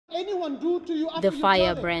anyone do to you after The you tell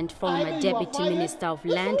them? firebrand former Either you are Deputy fired Minister of or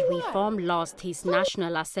so Land what? Reform lost his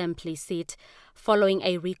National Assembly seat following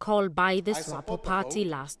a recall by the Swartbooi party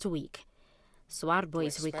last week.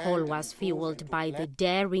 Swartboi's recall was fueled by the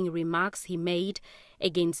daring remarks he made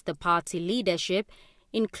against the party leadership,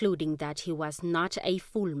 including that he was not a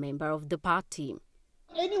full member of the party.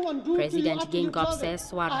 President Geingob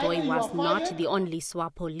says Swartbooi was not the only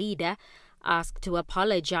Swartbooi leader asked to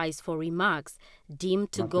apologize for remarks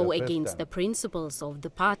deemed to go against the principles of the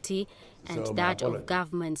party and that of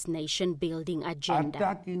government's nation-building agenda.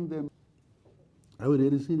 Attacking them, I was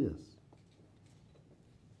very serious.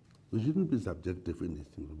 We shouldn't be subjective in this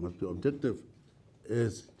thing. We must be objective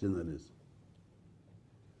as journalists.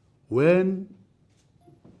 When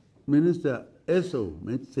Minister Eso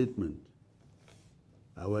made statement,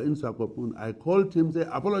 I was in Swartbooi, I called him, say,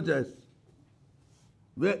 apologize.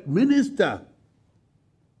 Minister,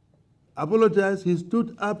 apologize. He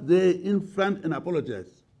stood up there in front and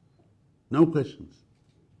apologized. No questions.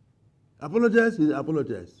 Apologize, he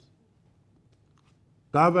apologized.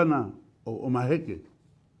 Governor of Omaheke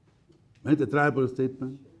made a tribal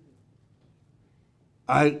statement.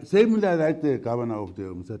 Similarly like the governor of the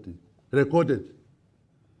Umsati, recorded.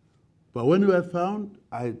 But when we were found,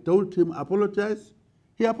 I told him apologize.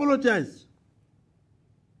 He apologized.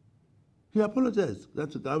 He apologized.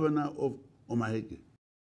 That's the governor of Omaheke.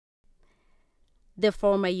 The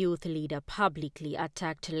former youth leader publicly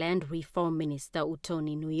attacked Land Reform Minister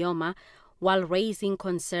Utoni Nuyoma while raising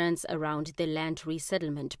concerns around the land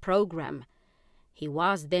resettlement program. He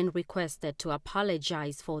was then requested to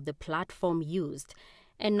apologize for the platform used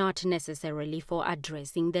and not necessarily for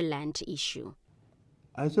addressing the land issue.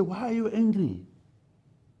 I said, why are you angry?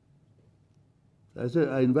 I said,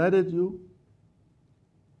 I invited you.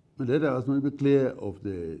 Let us not be clear of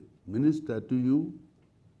the minister to you.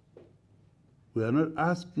 We are not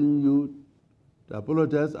asking you to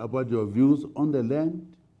apologize about your views on the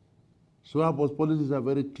land. Swartboi's policies are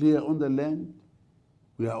very clear on the land.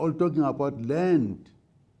 We are all talking about land.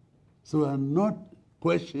 So we are not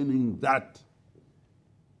questioning that.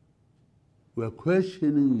 We are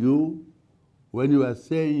questioning you when you are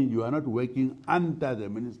saying you are not working under the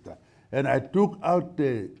minister. And I took out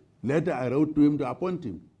the letter I wrote to him to appoint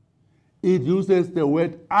him. It uses the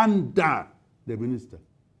word under the minister.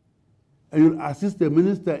 And you'll assist the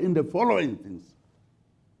minister in the following things.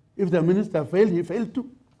 If the minister failed, he failed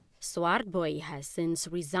too. Swartbooi has since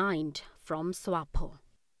resigned from Swartbooi.